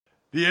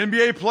The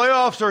NBA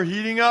playoffs are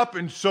heating up,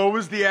 and so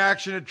is the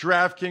action at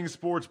DraftKings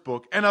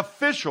Sportsbook, an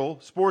official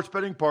sports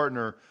betting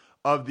partner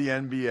of the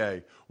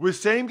NBA. With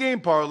same-game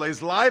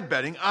parlays, live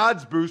betting,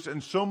 odds boosts,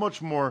 and so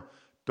much more,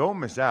 don't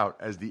miss out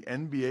as the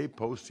NBA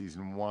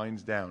postseason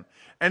winds down.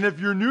 And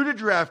if you're new to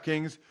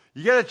DraftKings,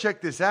 you got to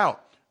check this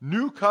out.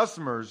 New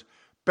customers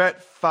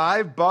bet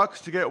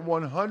 $5 to get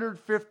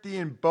 $150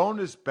 in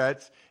bonus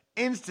bets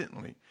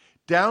instantly.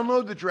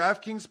 Download the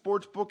DraftKings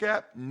Sportsbook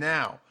app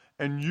now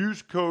and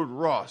use code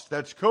ROSS.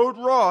 That's code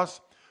ROSS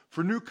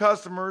for new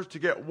customers to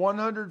get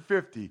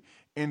 $150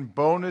 in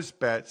bonus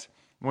bets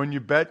when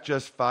you bet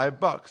just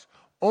 $5.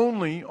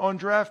 Only on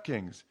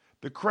DraftKings.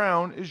 The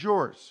crown is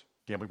yours.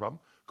 Gambling problem?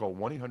 Call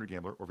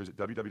 1-800-GAMBLER or visit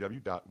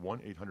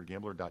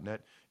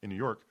www.1800gambler.net. In New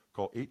York,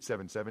 call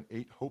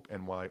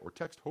 877-8-HOPE-NY or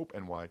text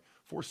HOPE-NY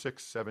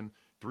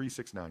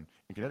 467-369.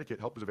 In Connecticut,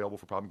 help is available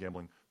for problem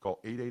gambling. Call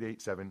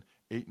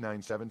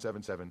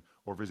 888-7-897-7777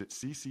 or visit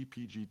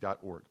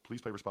ccpg.org. Please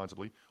play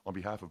responsibly on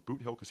behalf of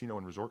Boot Hill Casino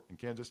and Resort in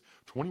Kansas.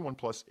 21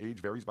 plus, age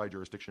varies by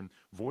jurisdiction.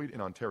 Void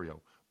in Ontario.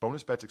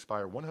 Bonus bets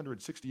expire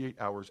 168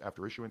 hours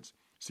after issuance.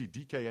 See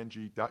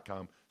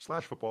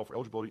dkng.com/football for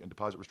eligibility and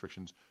deposit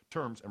restrictions,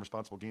 terms, and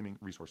responsible gaming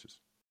resources.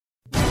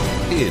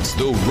 It's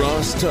the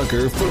Ross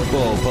Tucker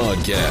Football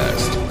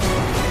Podcast.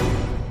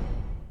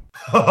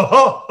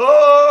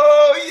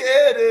 Oh,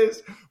 yeah, it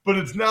is. But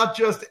it's not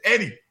just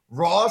any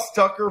Ross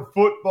Tucker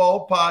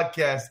Football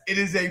Podcast. It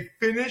is a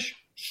Finish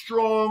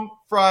Strong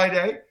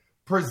Friday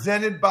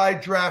presented by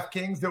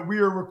DraftKings that we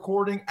are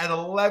recording at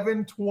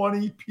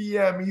 11:20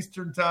 p.m.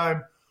 Eastern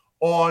Time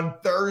on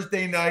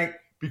Thursday night,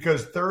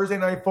 because Thursday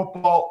Night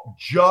Football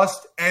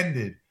just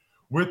ended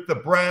with the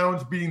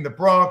Browns beating the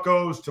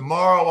Broncos.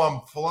 Tomorrow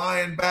I'm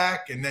flying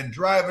back and then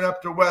driving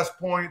up to West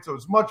Point, so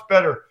it's much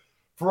better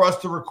for us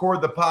to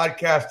record the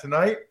podcast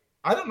tonight.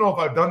 I don't know if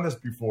I've done this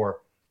before.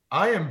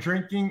 I am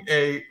drinking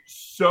a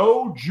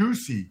So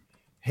Juicy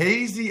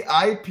Hazy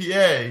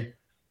IPA.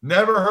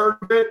 Never heard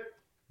of it,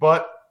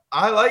 but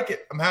I like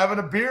it. I'm having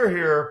a beer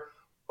here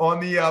on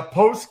the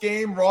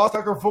post-game Ross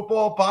Tucker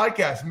Football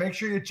Podcast. Make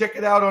sure you check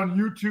it out on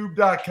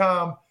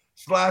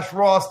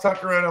youtube.com/Ross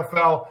Tucker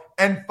NFL.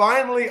 And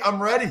finally,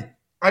 I'm ready.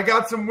 I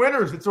got some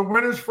winners. It's a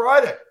Winners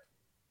Friday.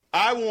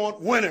 I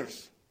want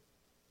winners.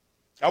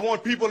 I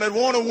want people that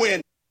want to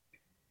win.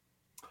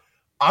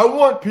 I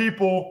want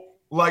people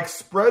like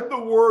spread the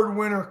word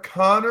winner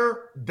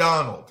Connor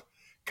Donald.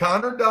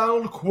 Connor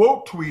Donald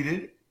quote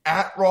tweeted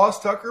at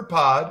Ross Tucker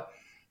Pod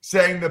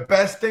saying the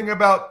best thing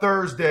about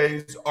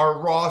Thursdays are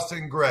Ross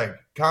and Greg.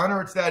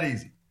 Connor, it's that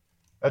easy.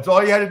 That's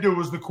all you had to do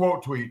was the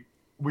quote tweet.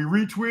 We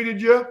retweeted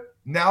you.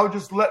 Now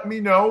just let me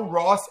know,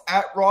 Ross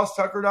at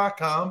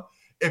RossTucker.com,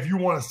 if you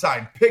want a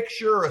signed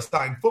picture, a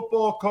signed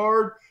football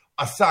card,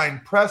 a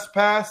signed press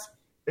pass.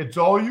 It's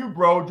all you,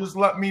 bro. Just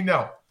let me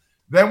know.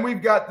 Then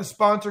we've got the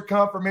sponsor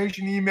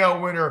confirmation email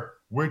winner,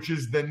 which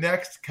is the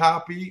next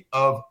copy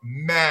of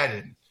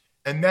Madden.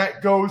 And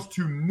that goes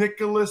to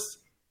Nicholas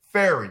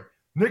Ferry.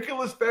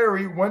 Nicholas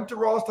Ferry went to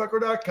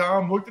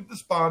RossTucker.com, looked at the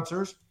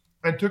sponsors,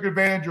 and took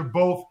advantage of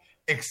both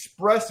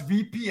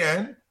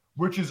ExpressVPN,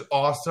 which is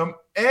awesome,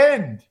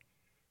 and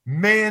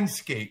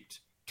Manscaped.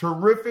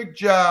 Terrific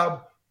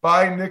job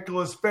by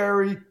Nicholas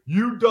Ferry.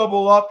 You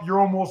double up, you're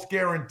almost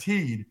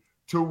guaranteed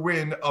to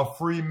win a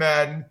free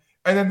Madden.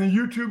 And then the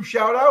YouTube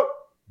shout out,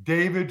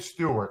 David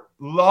Stewart.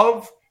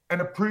 Love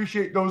and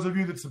appreciate those of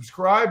you that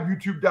subscribe,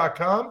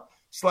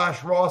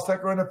 youtube.com/Ross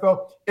Tucker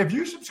NFL. If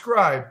you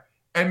subscribe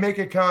and make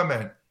a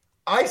comment,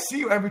 I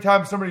see every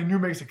time somebody new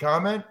makes a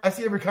comment, I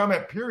see every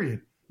comment,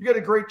 period. You got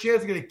a great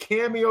chance to get a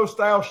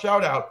cameo-style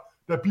shout-out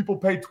that people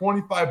pay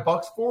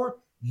 $25 for.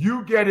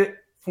 You get it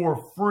for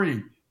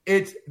free.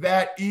 It's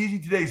that easy.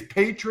 Today's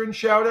patron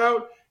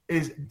shout-out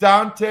is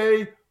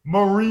Dante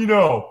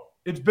Marino.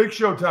 It's Big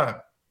Show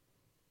time.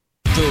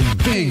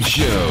 The Big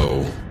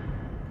Show.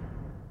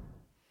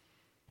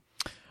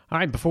 All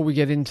right, before we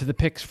get into the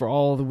picks for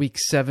all the Week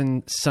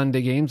 7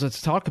 Sunday games,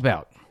 let's talk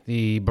about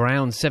the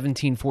Browns'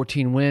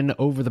 17-14 win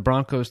over the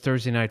Broncos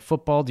Thursday Night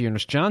Football.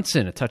 Dearness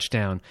Johnson, a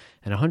touchdown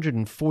and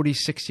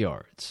 146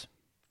 yards.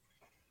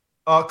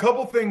 A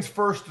couple things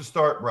first to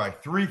start, Bri.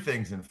 3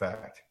 things, in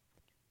fact.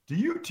 To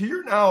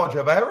your knowledge,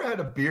 have I ever had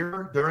a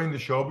beer during the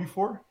show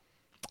before?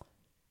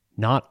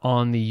 Not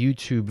on the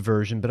YouTube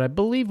version, but I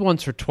believe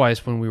once or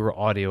twice when we were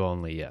audio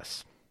only,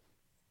 yes.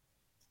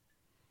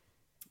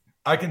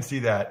 I can see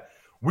that.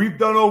 We've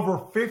done over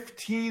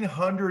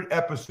 1,500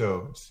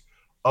 episodes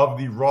of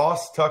the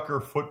Ross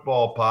Tucker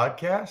Football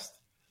Podcast,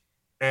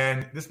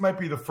 and this might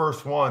be the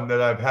first one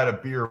that I've had a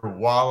beer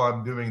while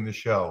I'm doing the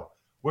show,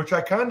 which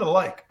I kind of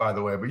like, by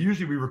the way, but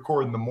usually we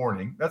record in the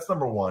morning. That's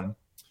number 1.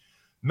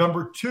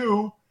 Number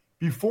 2,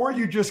 before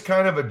you just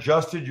kind of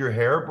adjusted your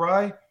hair,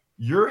 Bri,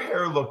 your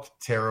hair looked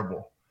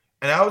terrible.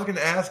 And I was going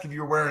to ask if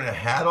you were wearing a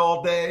hat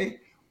all day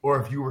or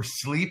if you were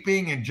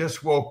sleeping and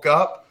just woke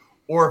up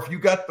or if you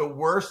got the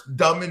worst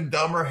Dumb and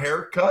Dumber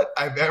haircut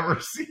I've ever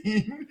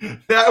seen.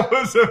 That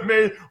was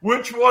amazing.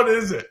 Which one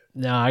is it?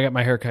 No, I got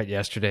my haircut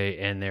yesterday,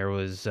 and there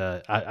was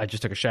I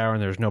just took a shower,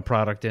 and there was no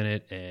product in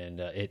it,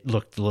 and it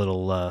looked a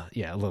little a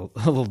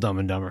little Dumb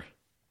and Dumber.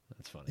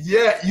 That's funny.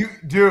 Yeah,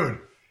 dude.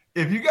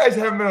 If you guys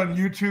haven't been on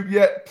YouTube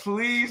yet,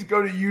 please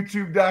go to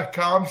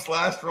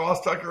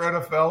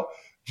youtube.com/RossTuckerNFL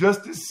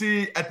just to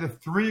see at the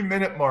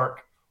 3-minute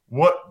mark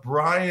what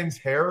Brian's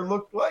hair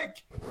looked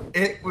like.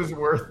 It was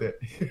worth it.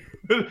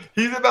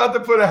 He's about to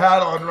put a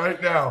hat on right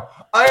now.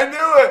 I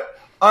knew it.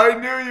 I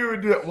knew you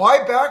would do it.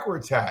 Why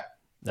backwards hat?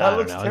 That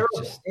looks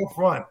terrible. Go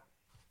front.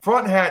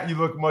 Front hat, you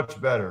look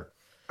much better.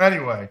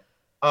 Anyway,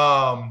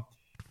 and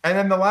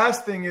then the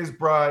last thing is,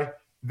 Bri,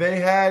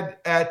 they had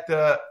at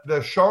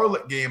the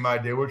Charlotte game I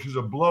did, which was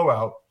a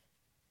blowout.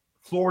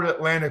 Florida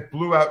Atlantic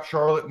blew out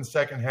Charlotte in the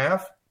second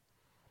half.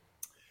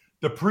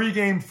 The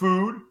pregame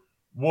food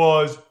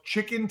was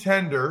chicken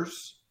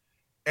tenders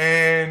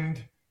and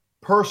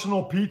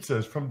personal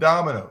pizzas from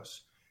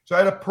Domino's. So I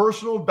had a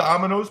personal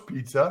Domino's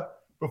pizza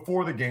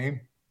before the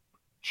game,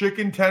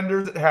 chicken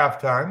tenders at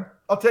halftime.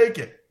 I'll take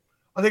it.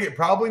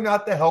 Probably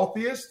not the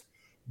healthiest,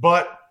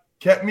 but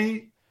kept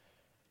me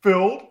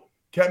filled,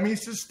 kept me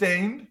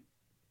sustained,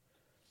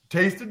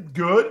 tasted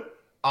good.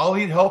 I'll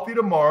eat healthy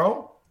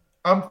tomorrow.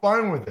 I'm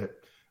fine with it.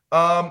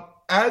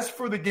 As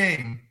for the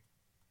game,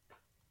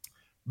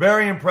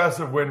 very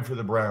impressive win for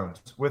the Browns.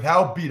 With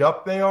how beat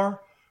up they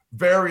are,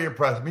 very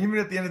impressive. Even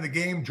at the end of the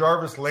game,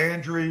 Jarvis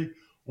Landry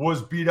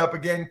was beat up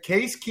again.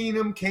 Case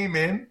Keenum came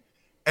in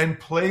and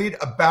played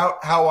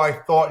about how I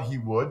thought he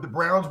would. The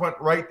Browns went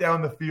right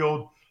down the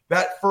field.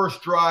 That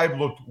first drive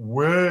looked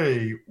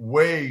way,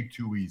 way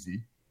too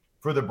easy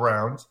for the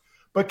Browns.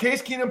 But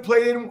Case Keenum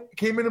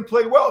came in and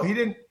played well. He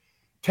didn't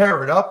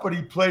tear it up, but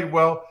he played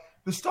well.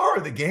 The star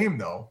of the game,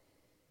 though,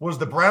 was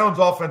the Browns'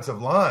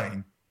 offensive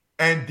line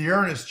and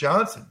D'Ernest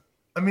Johnson.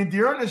 I mean,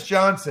 D'Ernest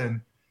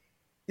Johnson,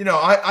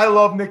 I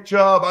love Nick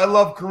Chubb. I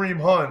love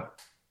Kareem Hunt.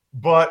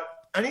 But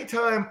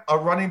anytime a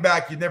running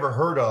back you never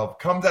heard of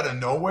comes out of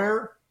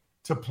nowhere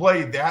to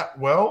play that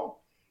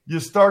well,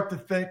 you start to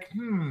think,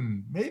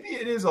 maybe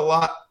it is a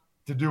lot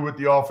to do with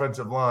the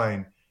offensive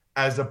line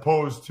as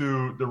opposed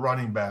to the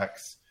running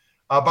backs.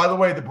 By the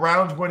way, the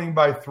Browns winning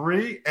by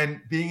 3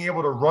 and being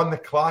able to run the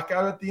clock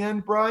out at the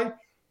end, Brian,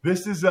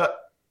 this is a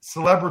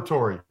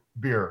celebratory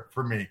beer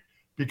for me.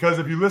 Because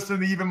if you listen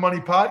to the Even Money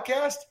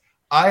podcast,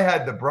 I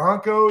had the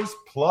Broncos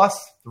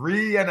plus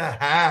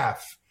 3.5.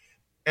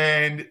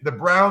 And the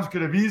Browns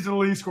could have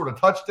easily scored a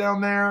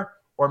touchdown there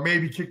or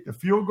maybe kicked the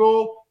field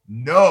goal.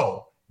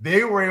 No,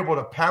 they were able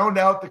to pound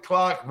out the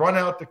clock, run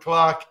out the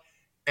clock,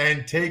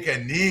 and take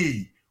a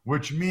knee,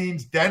 which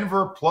means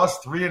Denver plus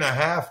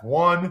 3.5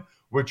 won,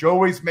 which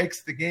always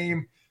makes the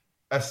game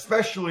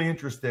especially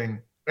interesting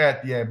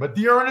at the end. But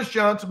D'Ernest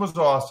Johnson was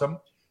awesome.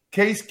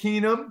 Case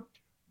Keenum,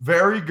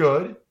 very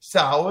good,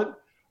 solid.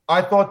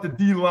 I thought the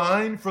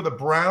D-line for the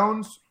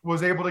Browns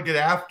was able to get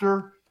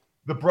after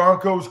the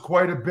Broncos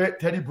quite a bit.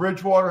 Teddy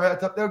Bridgewater had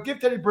tough. Now, give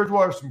Teddy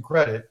Bridgewater some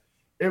credit.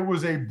 It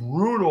was a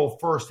brutal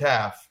first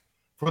half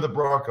for the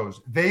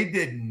Broncos. They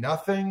did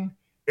nothing.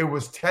 It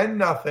was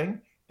 10-0.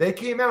 They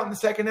came out in the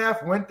second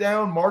half, went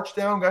down, marched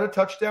down, got a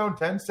touchdown,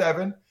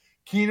 10-7.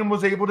 Keenum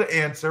was able to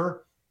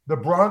answer. The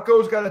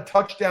Broncos got a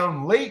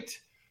touchdown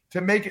late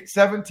to make it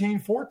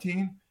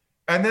 17-14,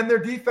 and then their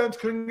defense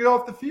couldn't get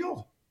off the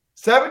field.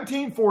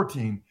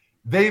 17-14.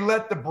 They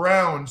let the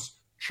Browns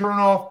churn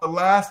off the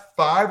last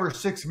 5 or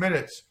 6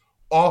 minutes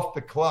off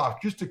the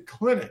clock. Just a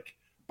clinic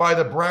by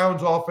the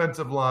Browns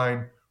offensive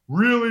line.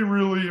 Really,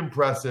 really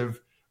impressive.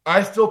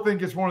 I still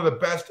think it's one of the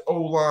best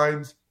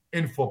O-lines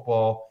in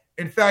football.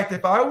 In fact,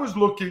 if I was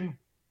looking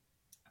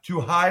to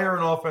hire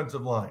an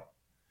offensive line,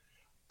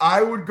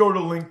 I would go to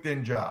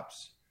LinkedIn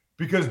Jobs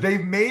because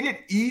they've made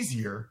it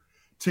easier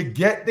to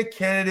get the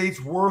candidates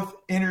worth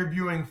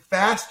interviewing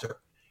faster.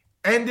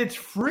 And it's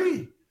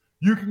free.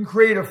 You can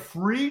create a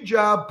free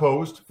job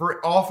post for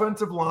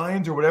offensive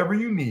lines or whatever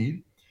you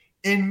need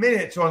in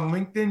minutes on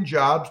LinkedIn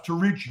Jobs to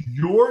reach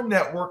your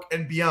network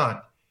and beyond.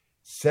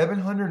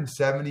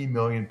 770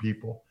 million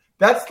people.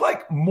 That's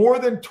like more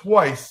than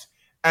twice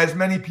as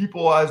many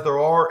people as there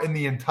are in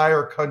the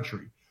entire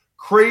country.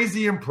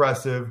 Crazy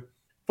impressive.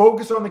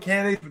 Focus on the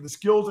candidates with the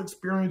skills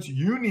experience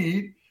you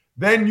need.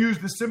 Then use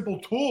the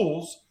simple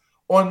tools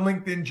on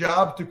LinkedIn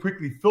Jobs to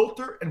quickly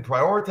filter and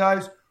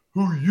prioritize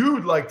who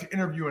you'd like to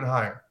interview and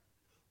hire.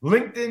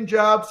 LinkedIn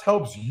Jobs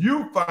helps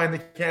you find the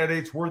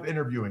candidates worth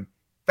interviewing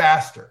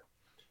faster.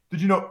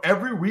 Did you know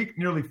every week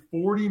nearly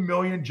 40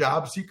 million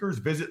job seekers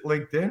visit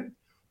LinkedIn?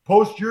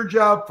 Post your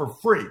job for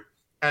free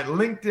at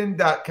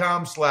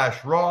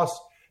linkedin.com/Ross.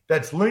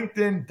 That's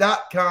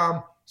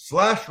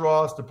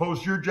linkedin.com/Ross to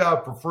post your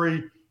job for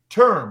free.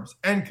 Terms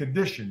and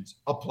conditions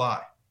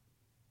apply.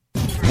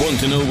 Want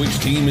to know which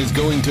team is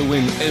going to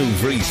win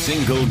every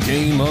single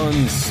game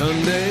on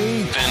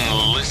Sunday?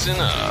 Then listen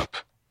up.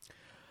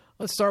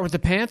 Let's start with the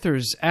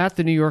Panthers at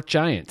the New York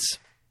Giants.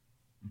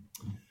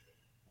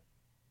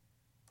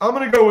 I'm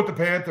going to go with the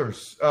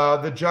Panthers.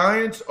 The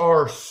Giants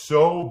are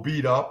so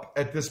beat up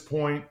at this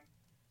point,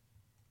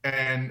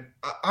 and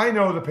I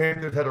know the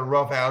Panthers had a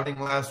rough outing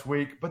last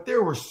week, but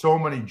there were so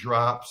many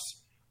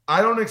drops.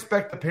 I don't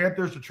expect the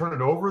Panthers to turn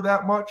it over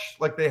that much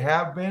like they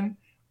have been.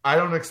 I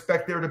don't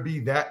expect there to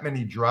be that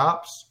many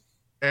drops,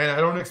 and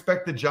I don't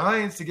expect the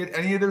Giants to get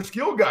any of their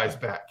skill guys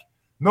back.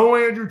 No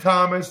Andrew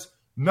Thomas,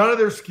 none of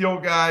their skill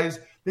guys.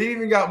 They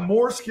even got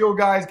more skill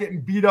guys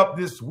getting beat up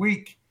this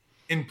week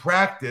in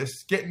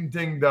practice, getting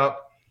dinged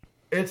up.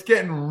 It's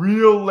getting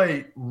real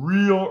late,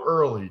 real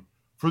early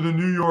for the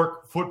New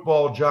York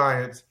Football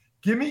Giants.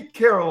 Give me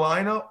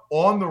Carolina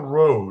on the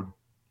road,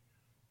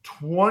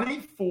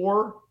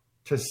 24-17.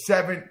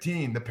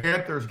 The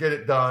Panthers get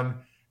it done,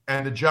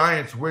 and the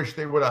Giants wish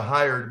they would have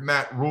hired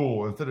Matt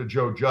Rule instead of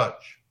Joe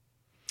Judge.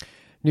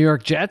 New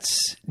York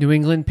Jets, New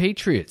England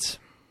Patriots.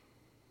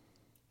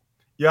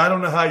 Yeah, I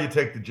don't know how you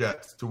take the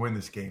Jets to win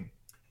this game.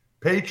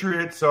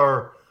 Patriots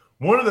are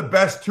one of the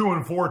best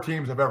 2-4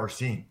 teams I've ever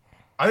seen.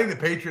 I think the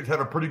Patriots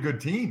have a pretty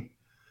good team.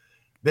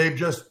 They've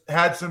just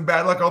had some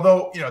bad luck,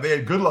 although, they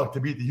had good luck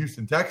to beat the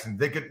Houston Texans.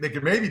 They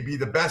could maybe be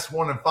the best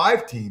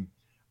 1-5 team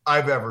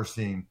I've ever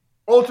seen.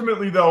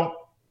 Ultimately, though,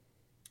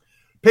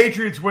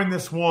 Patriots win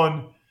this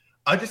one.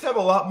 I just have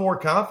a lot more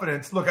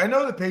confidence. Look, I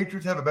know the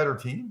Patriots have a better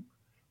team,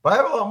 but I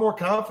have a lot more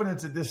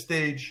confidence at this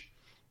stage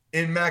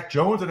in Mac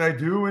Jones than I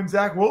do in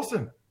Zach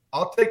Wilson.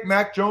 I'll take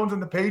Mac Jones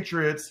and the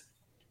Patriots.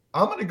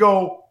 I'm going to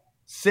go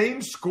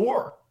same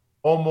score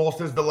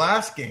almost as the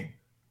last game.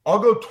 I'll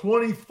go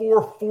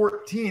 24-14 or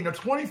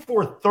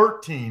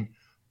 24-13.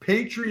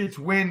 Patriots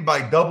win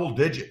by double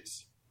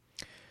digits.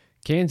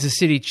 Kansas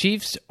City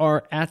Chiefs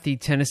are at the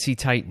Tennessee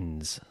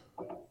Titans.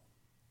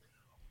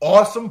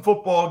 Awesome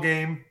football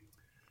game.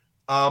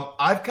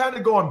 I've kind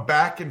of gone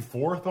back and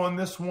forth on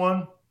this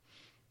one.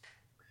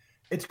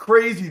 It's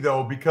crazy,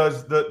 though,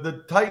 because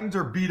the Titans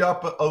are beat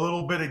up a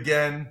little bit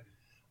again.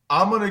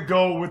 I'm going to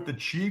go with the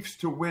Chiefs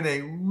to win a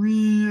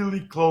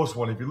really close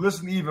one. If you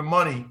listen to Even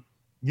Money,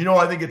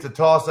 I think it's a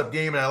toss-up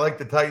game, and I like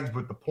the Titans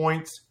with the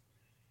points.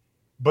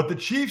 But the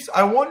Chiefs,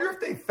 I wonder if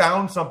they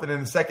found something in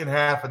the second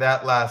half of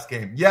that last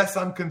game. Yes,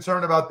 I'm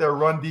concerned about their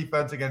run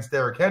defense against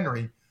Derrick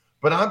Henry,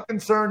 but I'm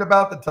concerned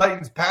about the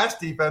Titans' pass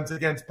defense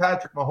against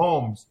Patrick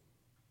Mahomes.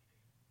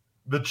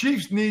 The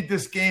Chiefs need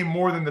this game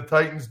more than the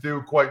Titans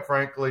do, quite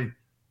frankly.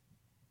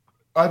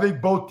 I think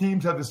both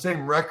teams have the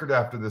same record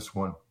after this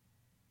one.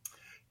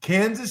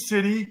 Kansas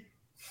City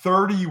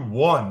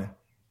 31,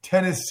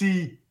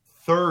 Tennessee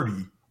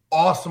 30.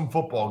 Awesome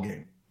football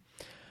game.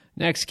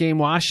 Next game,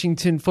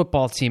 Washington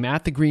football team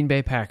at the Green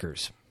Bay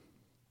Packers.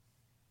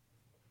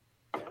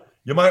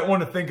 You might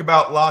want to think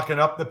about locking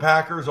up the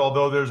Packers,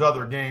 although there's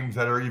other games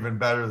that are even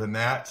better than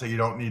that, so you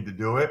don't need to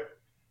do it.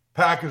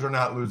 Packers are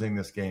not losing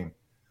this game.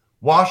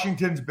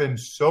 Washington's been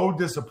so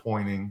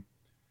disappointing.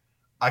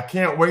 I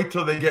can't wait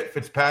till they get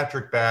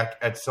Fitzpatrick back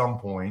at some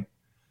point.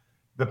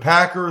 The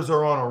Packers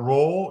are on a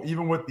roll,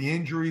 even with the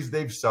injuries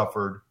they've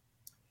suffered.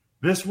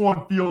 This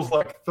one feels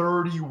like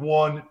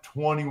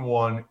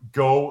 31-21.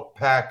 Go,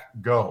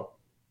 Pack, go.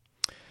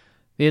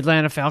 The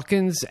Atlanta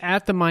Falcons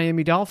at the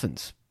Miami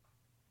Dolphins.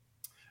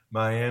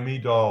 Miami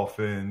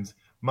Dolphins.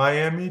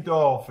 Miami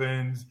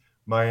Dolphins.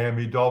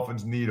 Miami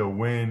Dolphins need a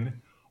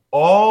win.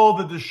 All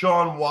the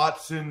Deshaun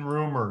Watson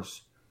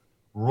rumors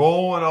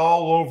rolling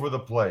all over the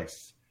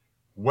place.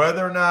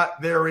 Whether or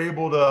not they're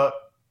able to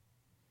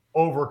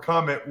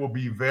overcome it will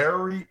be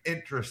very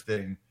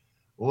interesting.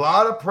 A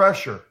lot of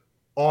pressure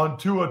on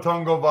Tua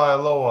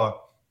Tagovailoa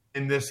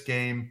in this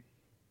game.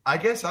 I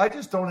guess I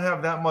just don't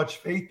have that much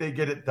faith they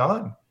get it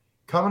done.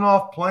 Coming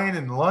off playing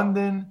in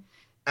London,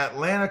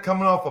 Atlanta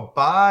coming off a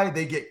bye,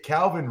 they get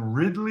Calvin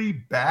Ridley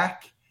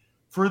back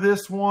for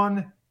this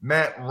one.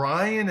 Matt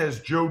Ryan,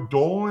 as Joe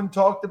Dolan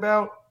talked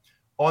about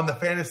on the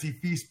Fantasy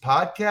Feast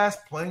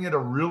podcast, playing at a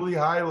really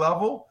high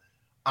level.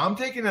 I'm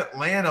taking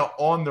Atlanta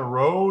on the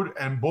road,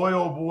 and boy,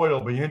 oh boy,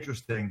 it'll be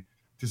interesting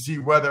to see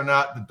whether or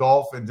not the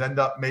Dolphins end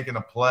up making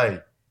a play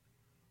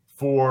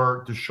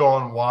for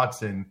Deshaun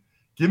Watson.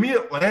 Give me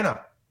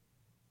Atlanta.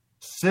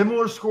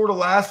 Similar score to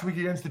last week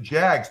against the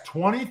Jags,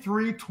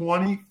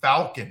 23-20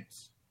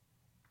 Falcons.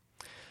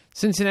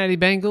 Cincinnati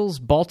Bengals,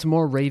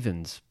 Baltimore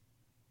Ravens.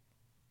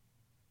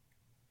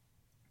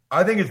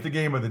 I think it's the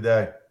game of the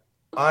day.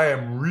 I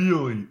am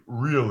really,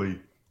 really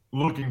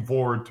looking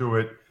forward to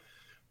it.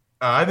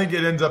 I think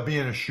it ends up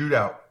being a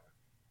shootout,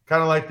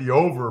 kind of like the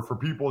over for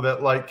people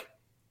that like,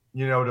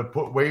 to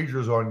put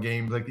wagers on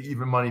games like the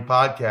Even Money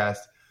podcast.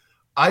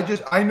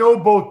 I know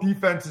both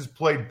defenses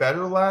played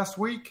better last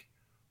week,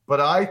 but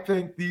I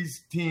think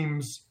these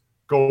teams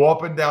go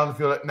up and down the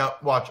field. Now,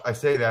 watch, I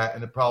say that,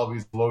 and it probably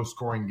is a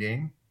low-scoring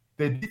game.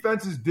 The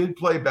defenses did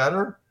play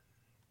better,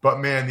 but,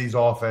 man, these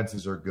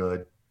offenses are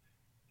good.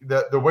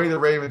 The way the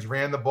Ravens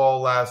ran the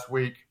ball last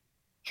week,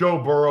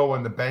 Joe Burrow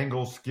and the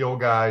Bengals skill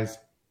guys,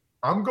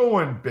 I'm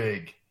going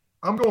big.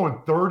 I'm going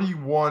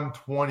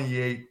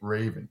 31-28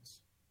 Ravens.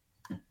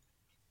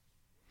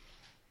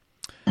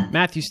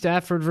 Matthew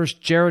Stafford versus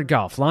Jared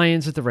Goff.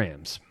 Lions at the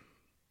Rams.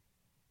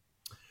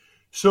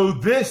 So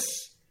this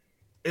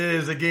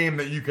is a game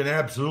that you can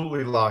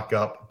absolutely lock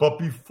up. But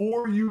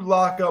before you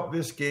lock up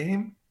this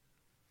game,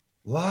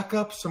 lock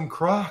up some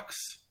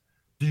Crocs.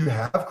 Do you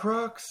have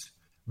Crocs?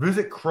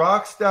 Visit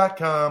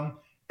crocs.com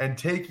and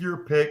take your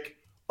pick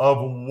of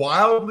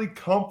wildly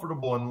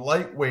comfortable and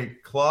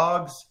lightweight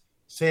clogs,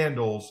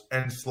 sandals,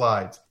 and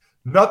slides.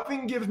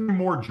 Nothing gives me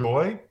more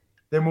joy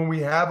than when we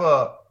have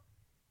a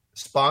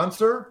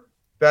sponsor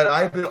that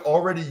I've been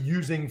already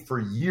using for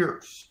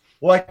years,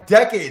 like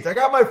decades. I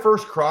got my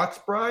first Crocs,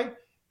 Bri,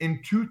 in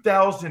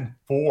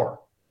 2004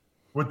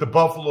 with the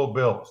Buffalo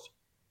Bills.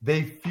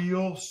 They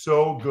feel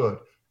so good.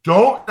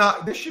 Don't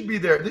knock. This should be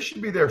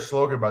their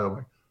slogan, by the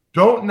way.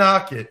 Don't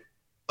knock it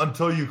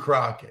until you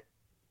crock it.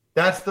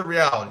 That's the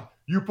reality.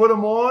 You put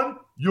them on,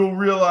 you'll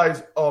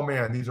realize, oh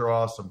man, these are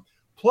awesome.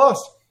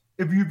 Plus,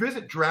 if you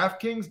visit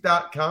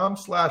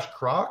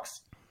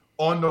DraftKings.com/Crocs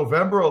on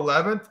November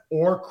 11th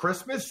or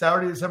Christmas,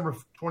 Saturday, December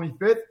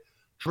 25th,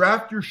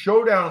 draft your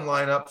showdown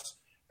lineups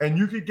and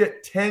you could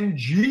get 10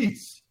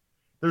 G's.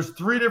 There's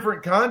 3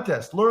 different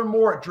contests. Learn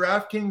more at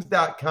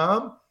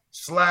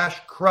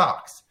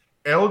DraftKings.com/Crocs.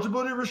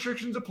 Eligibility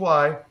restrictions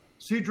apply.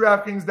 See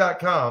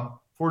DraftKings.com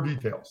for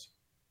details.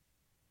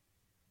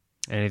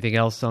 Anything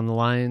else on the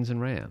Lions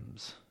and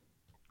Rams?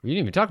 You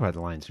didn't even talk about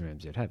the Lions and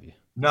Rams yet, have you?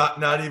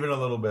 Not even a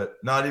little bit.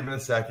 Not even a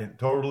second.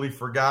 Totally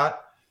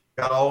forgot.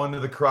 Got all into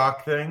the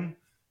Croc thing.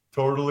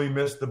 Totally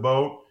missed the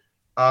boat.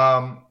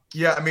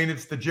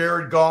 It's the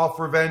Jared Goff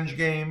revenge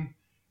game.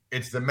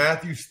 It's the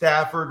Matthew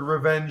Stafford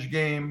revenge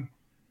game.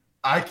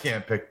 I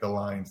can't pick the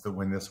Lions to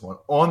win this one.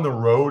 On the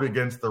road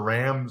against the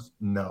Rams,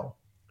 no.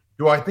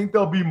 Do I think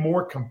they'll be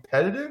more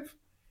competitive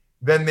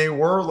than they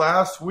were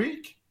last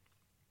week?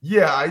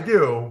 Yeah, I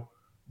do,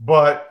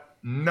 but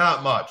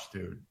not much,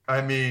 dude.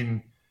 I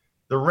mean,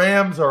 the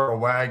Rams are a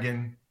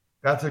wagon.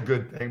 That's a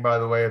good thing, by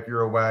the way, if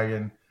you're a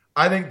wagon.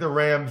 I think the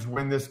Rams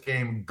win this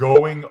game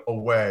going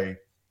away.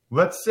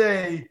 Let's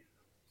say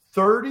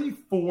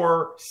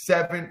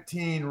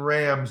 34-17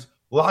 Rams.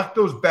 Lock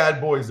those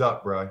bad boys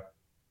up, bro.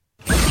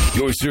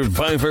 Your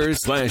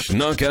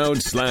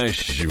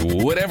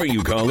survivor/knockout/whatever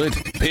you call it,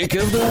 pick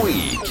of the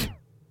week.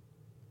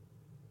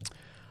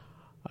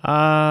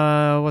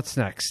 What's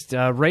next?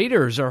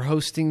 Raiders are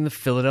hosting the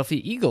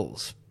Philadelphia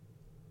Eagles.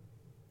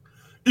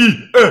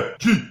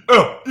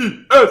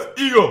 E-A-G-L-E-S,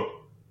 Eagle.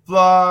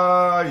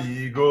 Fly,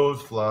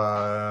 Eagles,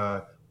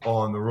 fly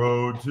on the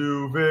road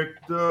to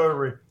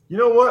victory. You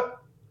know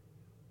what?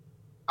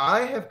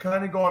 I have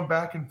kind of gone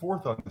back and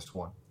forth on this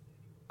one.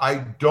 I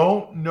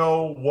don't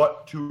know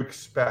what to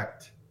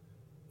expect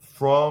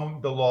from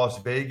the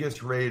Las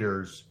Vegas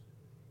Raiders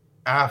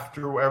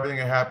after everything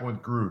that happened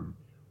with Gruden.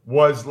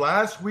 Was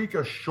last week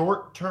a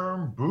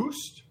short-term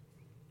boost,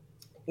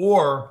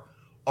 or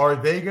are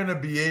they going to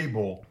be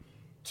able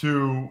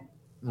to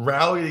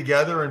rally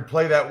together and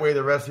play that way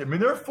the rest of it? I mean,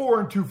 they're a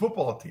 4-2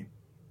 football team.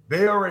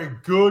 They are a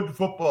good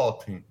football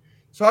team.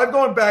 So I've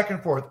gone back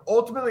and forth.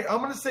 Ultimately, I'm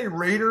going to say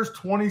Raiders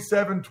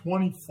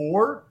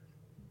 27-24.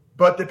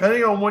 But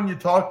depending on when you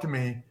talk to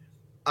me,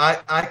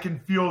 I can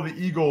feel the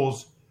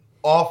Eagles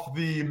off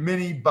the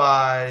mini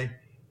bye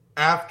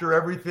after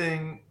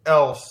everything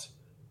else.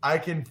 I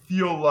can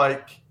feel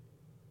like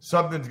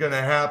something's going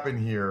to happen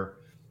here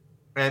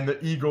and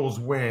the Eagles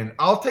win.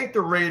 I'll take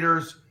the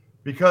Raiders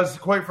because,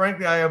 quite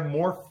frankly, I have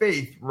more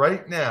faith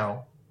right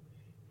now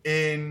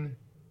in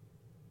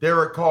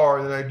Derek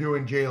Carr than I do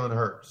in Jalen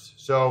Hurts.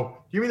 So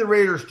give me the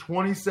Raiders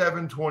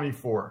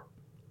 27-24.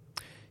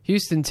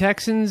 Houston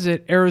Texans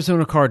at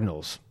Arizona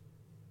Cardinals.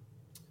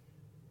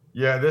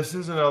 Yeah, this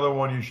is another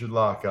one you should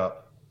lock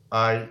up.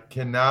 I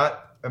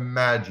cannot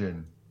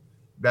imagine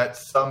that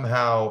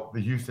somehow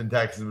the Houston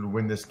Texans would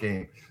win this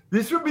game.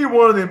 This would be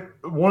one of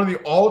the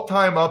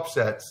all-time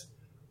upsets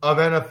of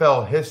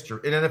NFL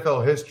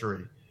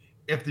history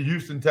if the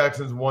Houston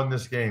Texans won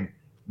this game.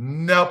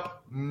 Nope,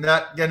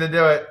 not going to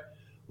do it.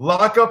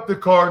 Lock up the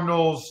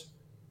Cardinals.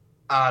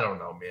 I don't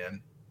know,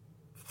 man.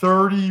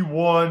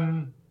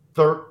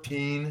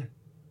 31-13.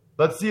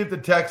 Let's see if the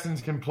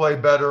Texans can play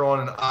better on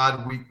an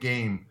odd week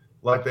game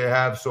like they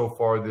have so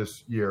far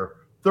this year.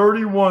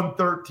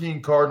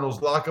 31-13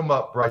 Cardinals. Lock them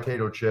up,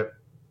 Potato Chip.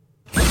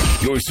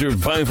 Your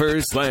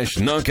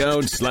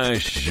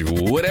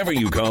survivor/knockout/whatever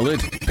you call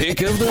it,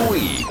 pick of the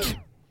week.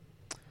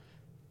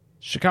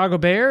 Chicago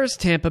Bears,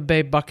 Tampa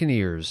Bay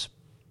Buccaneers.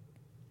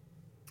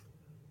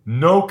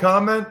 No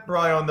comment,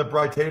 Bri, on the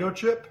Potato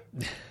Chip?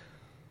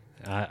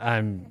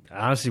 I'm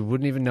honestly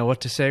wouldn't even know what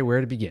to say, where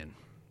to begin.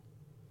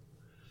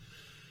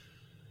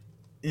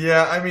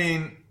 Yeah, I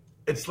mean,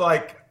 it's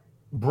like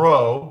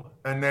bro,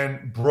 and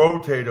then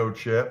bro-tato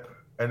chip,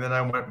 and then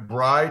I went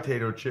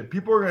bri-tato chip.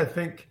 People are going to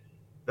think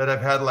that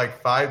I've had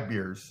like 5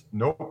 beers.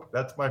 Nope,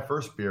 that's my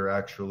first beer,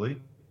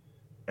 actually.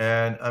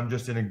 And I'm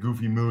just in a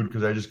goofy mood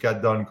because I just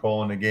got done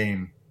calling a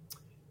game.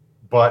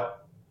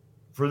 But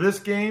for this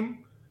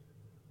game,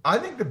 I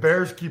think the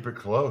Bears keep it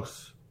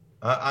close.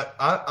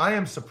 I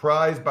am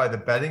surprised by the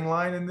betting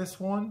line in this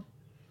one.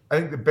 I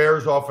think the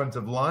Bears'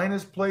 offensive line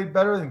has played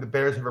better. I think the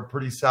Bears have a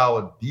pretty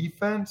solid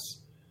defense.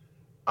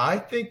 I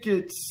think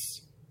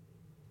it's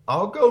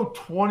I'll go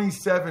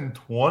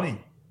 27-20.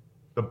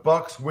 The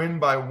Bucs win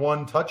by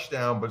 1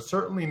 touchdown, but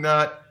certainly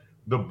not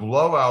the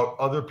blowout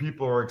other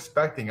people are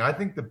expecting. I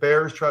think the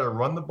Bears try to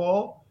run the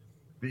ball.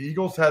 The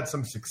Eagles had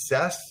some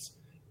success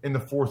in the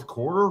fourth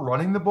quarter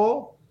running the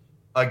ball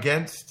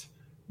against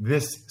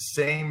this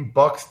same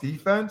Bucs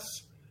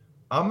defense.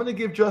 I'm going to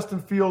give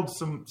Justin Fields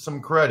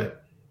some credit.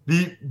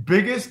 The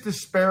biggest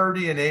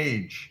disparity in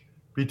age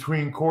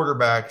between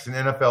quarterbacks in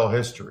NFL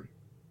history.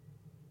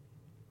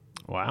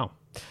 Wow.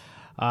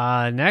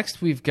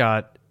 Next, we've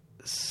got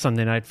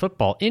Sunday Night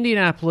Football.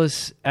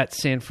 Indianapolis at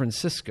San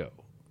Francisco.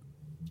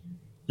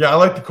 Yeah, I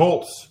like the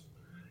Colts.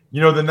 You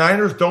know, the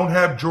Niners don't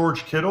have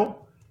George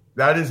Kittle.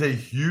 That is a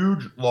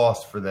huge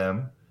loss for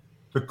them.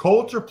 The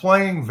Colts are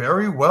playing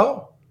very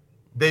well.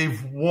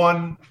 They've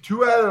won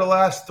 2 out of the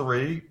last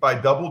 3 by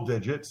double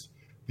digits.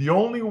 The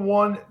only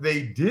one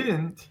they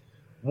didn't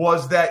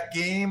was that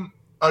game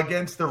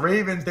against the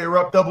Ravens. They were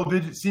up double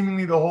digits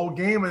seemingly the whole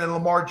game, and then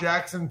Lamar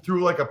Jackson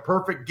threw like a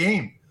perfect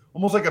game,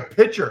 almost like a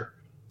pitcher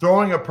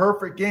throwing a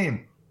perfect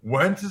game.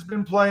 Wentz has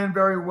been playing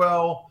very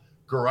well.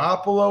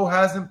 Garoppolo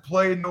hasn't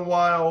played in a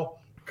while,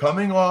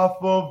 coming off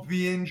of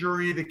the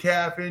injury, the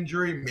calf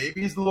injury.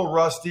 Maybe he's a little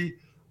rusty.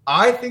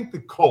 I think the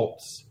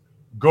Colts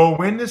go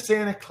into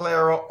Santa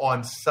Clara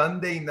on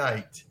Sunday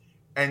night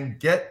and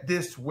get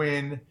this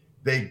win.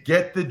 They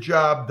get the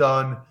job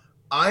done.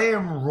 I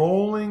am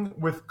rolling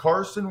with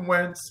Carson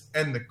Wentz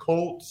and the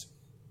Colts.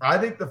 I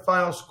think the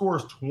final score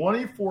is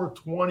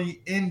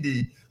 24-20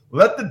 Indy.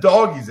 Let the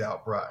doggies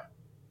out, Brian.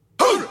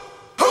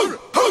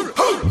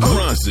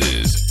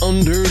 Ross's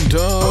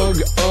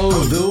Underdog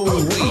of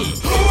the Week.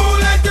 Who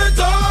let the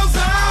dogs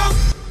out?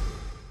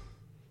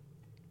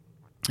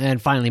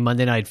 And finally,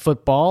 Monday Night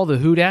Football. The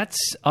Hootats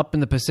up in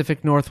the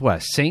Pacific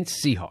Northwest.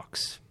 Saints,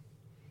 Seahawks.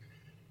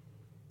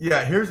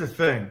 Yeah, here's the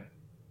thing.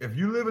 If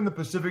you live in the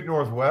Pacific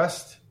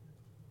Northwest,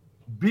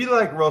 be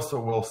like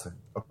Russell Wilson,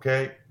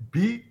 okay?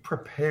 Be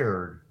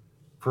prepared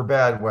for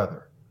bad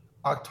weather.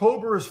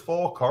 October is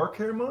fall car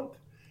care month,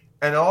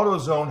 and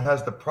AutoZone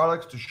has the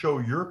products to show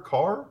your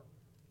car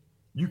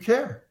you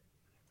care.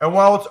 And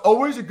while it's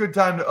always a good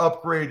time to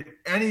upgrade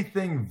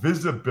anything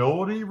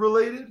visibility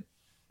related,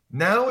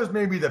 now is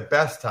maybe the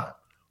best time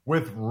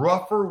with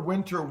rougher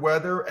winter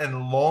weather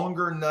and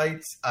longer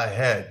nights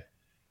ahead.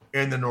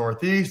 In the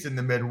Northeast, in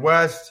the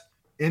Midwest,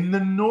 in the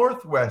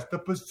Northwest, the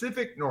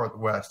Pacific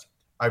Northwest.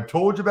 I've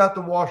told you about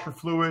the washer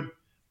fluid.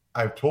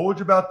 I've told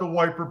you about the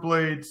wiper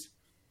blades.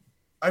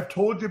 I've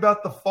told you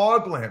about the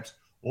fog lamps.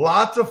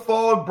 Lots of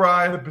fog,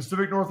 Brian, in the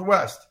Pacific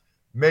Northwest.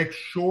 Make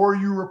sure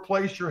you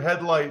replace your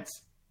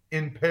headlights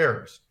in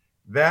pairs.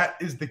 That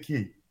is the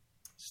key.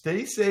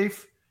 Stay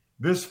safe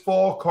this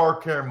fall car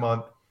care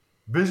month.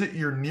 Visit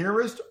your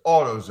nearest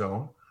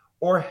AutoZone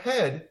or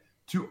head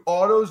to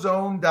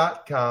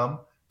AutoZone.com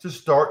to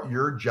start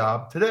your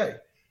job today.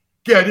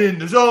 Get in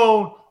the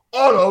zone,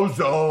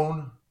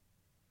 AutoZone.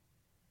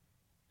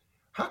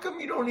 How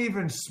come you don't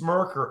even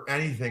smirk or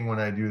anything when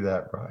I do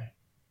that, Brian?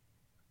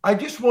 I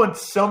just want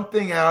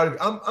something out of it.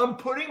 I'm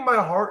putting my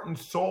heart and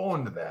soul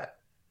into that.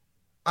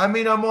 I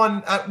mean,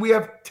 we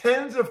have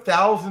tens of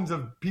thousands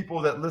of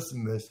people that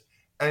listen to this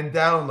and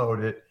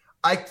download it.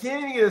 I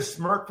can't even get a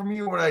smirk from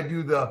you when I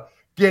do the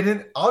get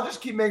in. I'll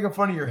just keep making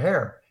fun of your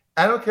hair.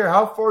 I don't care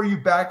how far you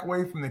back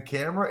away from the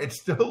camera. It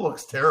still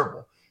looks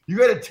terrible.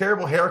 You had a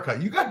terrible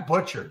haircut. You got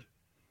butchered.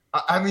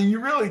 I mean, you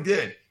really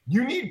did.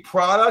 You need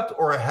product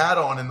or a hat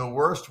on in the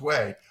worst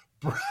way.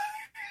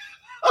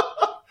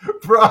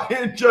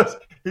 Brian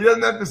he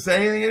doesn't have to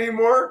say anything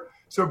anymore.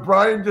 So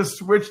Brian just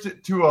switched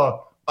it to a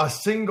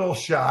single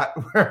shot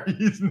where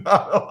he's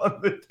not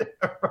on the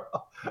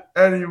camera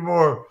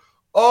anymore.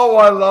 Oh,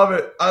 I love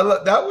it.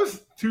 That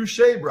was touche,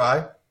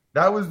 Brian.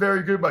 That was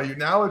very good by you.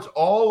 Now it's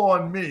all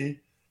on me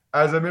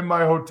as I'm in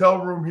my hotel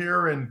room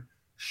here in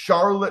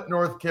Charlotte,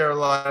 North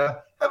Carolina.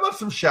 How about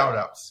some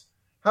shout-outs?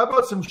 How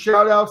about some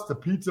shout-outs to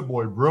Pizza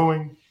Boy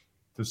Brewing,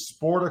 to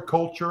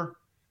Sporticulture,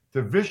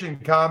 to Vision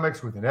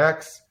Comics with an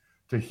X,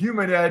 to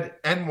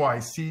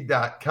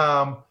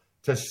HumanEdNYC.com,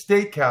 to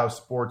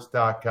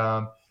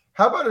SteakhouseSports.com.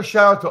 How about a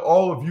shout-out to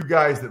all of you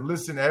guys that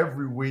listen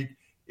every week?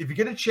 If you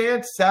get a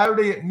chance,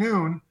 Saturday at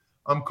noon,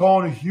 I'm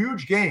calling a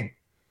huge game.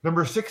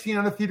 Number 16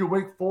 undefeated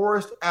Wake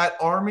Forest at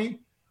Army.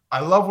 I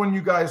love when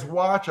you guys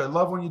watch. I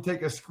love when you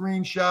take a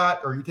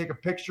screenshot or you take a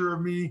picture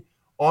of me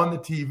on the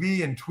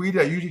TV and tweet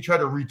it. I usually try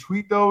to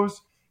retweet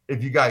those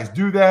if you guys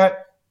do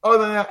that. Other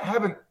than that,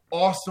 have an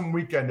awesome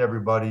weekend,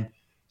 everybody.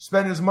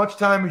 Spend as much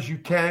time as you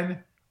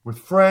can with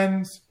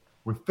friends,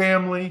 with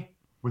family,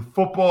 with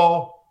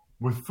football,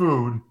 with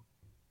food,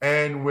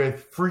 and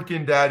with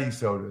freaking daddy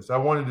sodas. I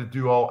wanted to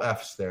do all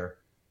F's there.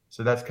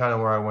 So that's kind of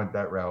where I went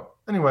that route.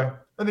 Anyway,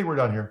 I think we're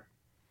done here.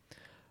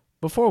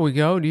 Before we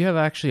go, do you have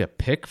actually a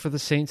pick for the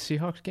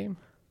Saints-Seahawks game?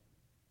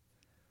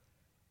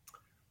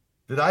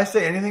 Did I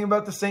say anything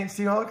about the Saints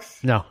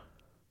Seahawks? No.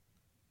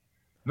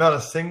 Not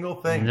a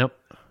single thing? Nope.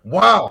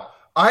 Wow.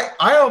 I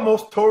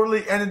almost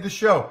totally ended the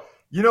show.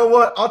 You know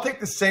what? I'll take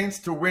the Saints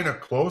to win a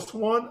close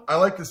one. I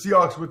like the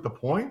Seahawks with the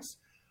points.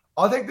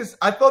 I'll take this.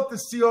 I thought the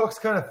Seahawks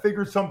kind of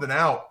figured something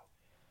out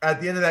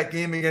at the end of that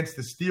game against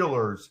the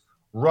Steelers,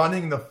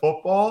 running the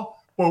football.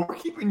 But we're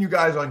keeping you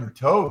guys on your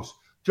toes.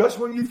 Just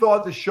when you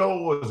thought the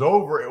show was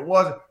over, it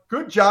wasn't.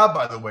 Good job,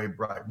 by the way,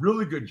 Brian.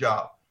 Really good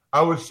job.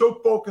 I was so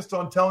focused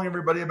on telling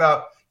everybody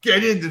about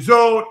get in the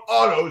zone,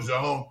 auto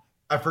zone.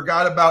 I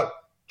forgot about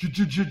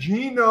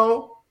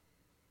Gino.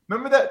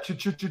 Remember that?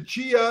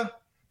 Chia.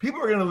 People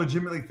are going to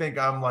legitimately think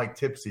I'm like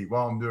tipsy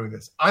while I'm doing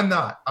this. I'm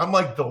not. I'm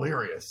like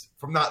delirious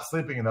from not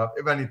sleeping enough,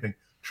 if anything.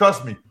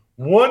 Trust me,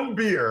 one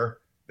beer,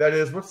 that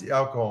is, what's the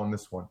alcohol in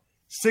this one?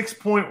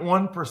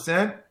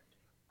 6.1%.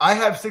 I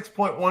have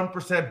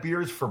 6.1%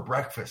 beers for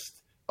breakfast,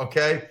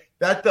 okay?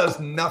 That does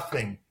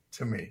nothing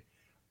to me.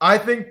 I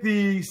think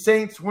the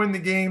Saints win the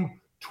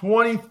game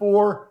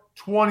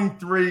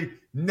 24-23.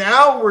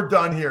 Now we're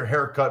done here,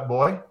 haircut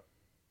boy.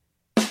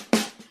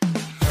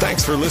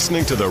 Thanks for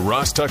listening to the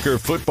Ross Tucker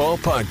Football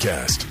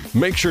Podcast.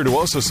 Make sure to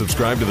also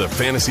subscribe to the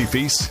Fantasy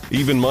Feast,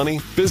 Even Money,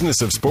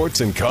 Business of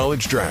Sports, and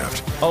College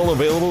Draft. All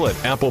available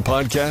at Apple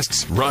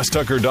Podcasts,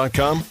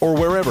 rosstucker.com, or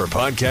wherever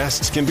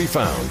podcasts can be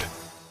found.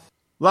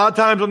 A lot of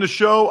times on the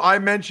show, I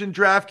mentioned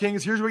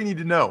DraftKings. Here's what you need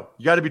to know.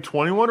 You got to be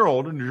 21 or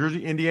older, New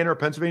Jersey, Indiana, or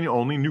Pennsylvania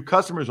only. New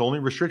customers only.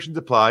 Restrictions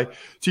apply.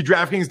 See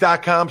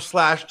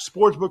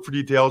DraftKings.com/sportsbook for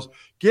details.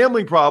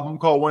 Gambling problem,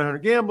 call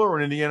 1-800-GAMBLER, or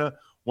in Indiana,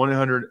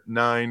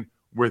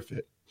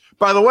 1-800-9-WITH-IT.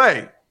 By the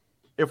way,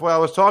 if what I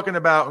was talking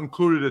about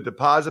included a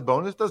deposit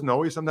bonus, doesn't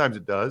always, sometimes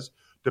it does.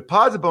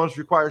 Deposit bonus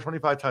requires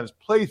 25 times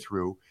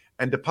playthrough,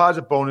 and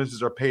deposit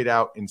bonuses are paid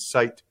out in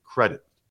site credit.